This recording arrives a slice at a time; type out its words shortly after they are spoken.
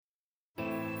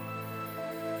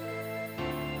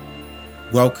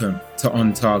Welcome to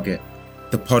On Target,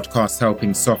 the podcast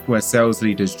helping software sales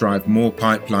leaders drive more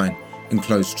pipeline and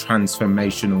close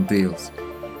transformational deals.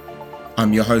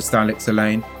 I'm your host, Alex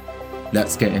Elaine.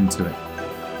 Let's get into it.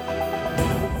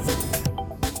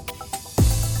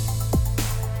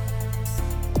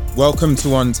 Welcome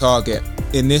to On Target.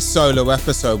 In this solo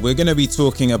episode, we're going to be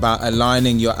talking about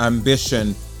aligning your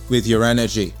ambition with your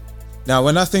energy. Now,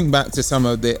 when I think back to some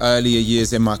of the earlier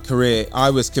years in my career, I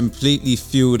was completely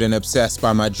fueled and obsessed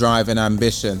by my drive and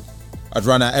ambition. I'd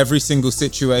run at every single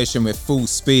situation with full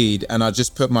speed, and I'd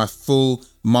just put my full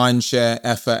mind share,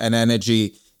 effort, and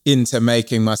energy into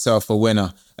making myself a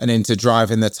winner and into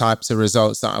driving the types of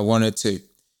results that I wanted to.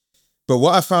 But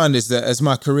what I found is that as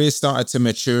my career started to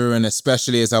mature, and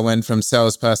especially as I went from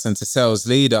salesperson to sales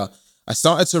leader, I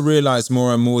started to realize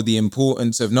more and more the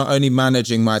importance of not only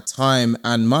managing my time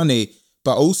and money,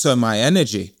 but also my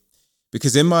energy.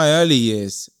 Because in my early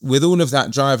years, with all of that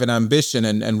drive and ambition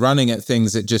and running at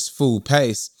things at just full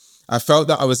pace, I felt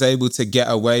that I was able to get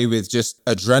away with just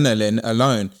adrenaline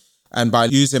alone. And by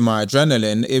using my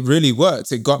adrenaline, it really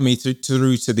worked. It got me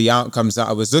through to the outcomes that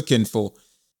I was looking for.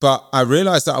 But I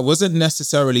realized that I wasn't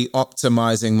necessarily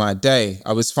optimizing my day.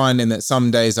 I was finding that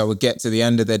some days I would get to the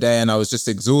end of the day and I was just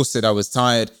exhausted. I was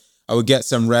tired. I would get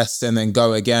some rest and then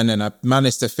go again. And I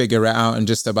managed to figure it out and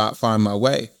just about find my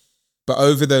way. But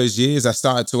over those years, I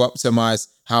started to optimize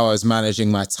how I was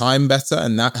managing my time better,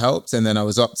 and that helped. And then I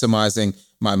was optimizing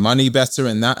my money better,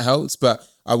 and that helped. But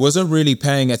I wasn't really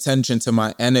paying attention to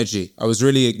my energy. I was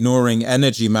really ignoring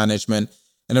energy management.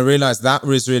 And I realized that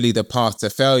was really the path to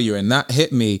failure. And that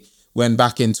hit me when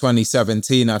back in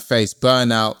 2017, I faced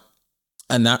burnout.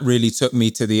 And that really took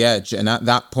me to the edge. And at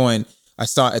that point, I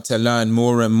started to learn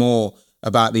more and more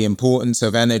about the importance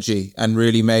of energy and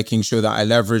really making sure that I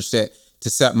leveraged it to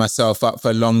set myself up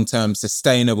for long-term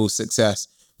sustainable success,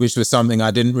 which was something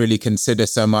I didn't really consider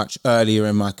so much earlier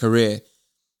in my career.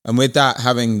 And with that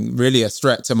having really a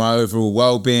threat to my overall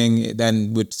well-being, it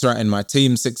then would threaten my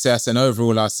team's success and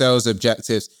overall our sales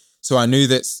objectives. So I knew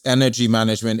that energy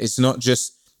management is not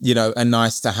just, a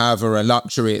nice to have or a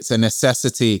luxury. It's a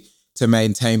necessity to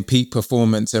maintain peak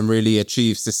performance and really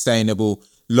achieve sustainable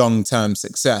long-term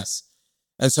success.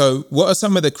 And so what are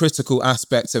some of the critical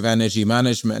aspects of energy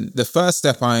management? The first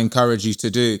step I encourage you to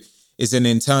do is an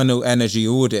internal energy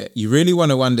audit. You really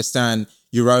want to understand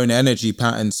your own energy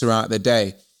patterns throughout the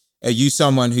day. Are you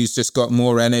someone who's just got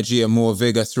more energy and more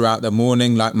vigor throughout the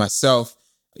morning like myself?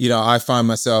 I find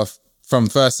myself from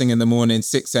first thing in the morning,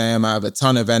 6 a.m., I have a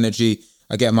ton of energy.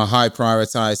 I get my high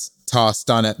prioritized tasks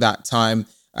done at that time.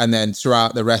 And then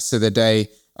throughout the rest of the day,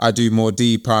 I do more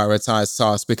deprioritized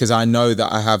tasks because I know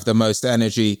that I have the most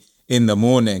energy in the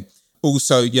morning.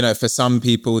 Also, for some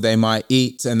people, they might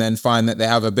eat and then find that they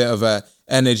have a bit of a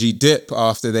energy dip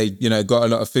after they, got a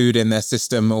lot of food in their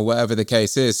system or whatever the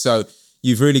case is. So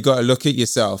you've really got to look at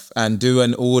yourself and do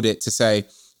an audit to say,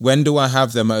 when do I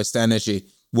have the most energy?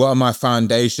 What are my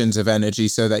foundations of energy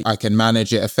so that I can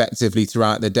manage it effectively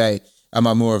throughout the day? Am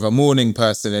I more of a morning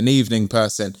person, an evening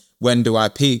person? When do I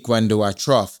peak? When do I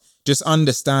trough? Just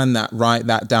understand that, write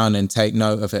that down and take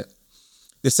note of it.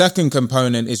 The second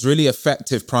component is really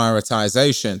effective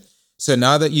prioritization. So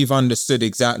now that you've understood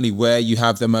exactly where you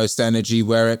have the most energy,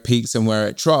 where it peaks and where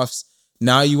it troughs,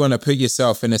 now you want to put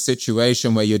yourself in a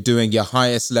situation where you're doing your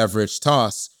highest leverage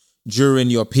tasks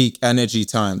during your peak energy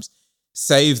times.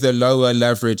 Save the lower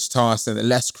leverage tasks and the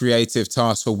less creative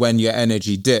tasks for when your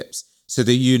energy dips so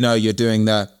that you're doing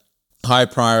the high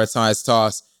prioritized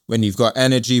tasks when you've got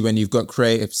energy, when you've got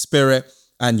creative spirit,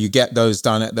 and you get those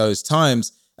done at those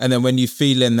times. And then when you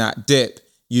feel in that dip,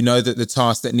 you know that the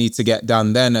tasks that need to get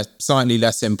done then are slightly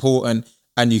less important,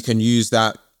 and you can use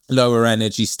that lower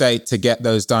energy state to get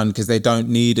those done because they don't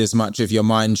need as much of your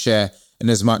mind share and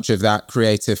as much of that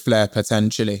creative flair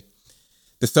potentially.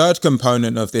 The third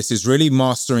component of this is really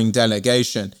mastering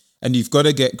delegation. And you've got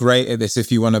to get great at this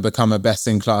if you want to become a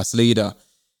best-in-class leader.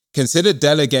 Consider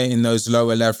delegating those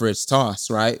lower leverage tasks,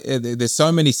 right? There's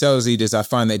so many sales leaders I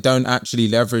find they don't actually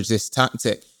leverage this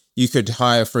tactic. You could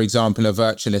hire, for example, a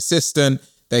virtual assistant.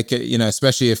 They could,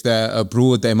 especially if they're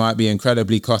abroad, they might be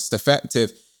incredibly cost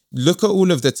effective. Look at all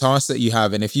of the tasks that you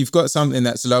have. And if you've got something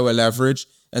that's lower leverage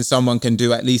and someone can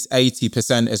do at least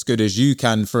 80% as good as you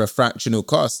can for a fractional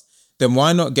cost, then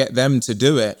why not get them to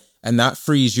do it? And that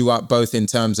frees you up both in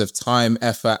terms of time,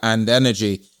 effort, and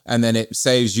energy. And then it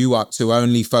saves you up to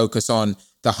only focus on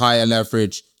the higher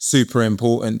leverage, super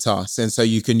important tasks. And so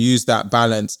you can use that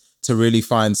balance to really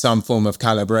find some form of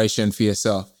calibration for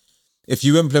yourself. If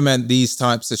you implement these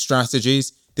types of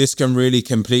strategies, this can really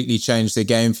completely change the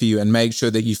game for you and make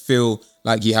sure that you feel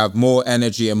like you have more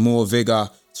energy and more vigor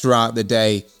throughout the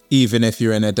day, even if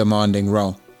you're in a demanding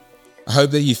role. I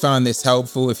hope that you found this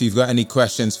helpful. If you've got any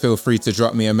questions, feel free to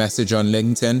drop me a message on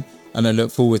LinkedIn, and I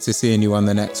look forward to seeing you on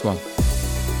the next one.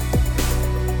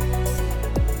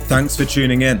 Thanks for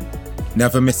tuning in.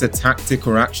 Never miss a tactic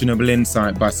or actionable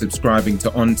insight by subscribing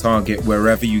to On Target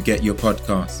wherever you get your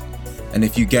podcasts. And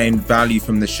if you gained value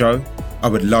from the show, I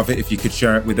would love it if you could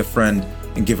share it with a friend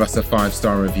and give us a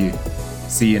 5-star review.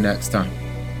 See you next time.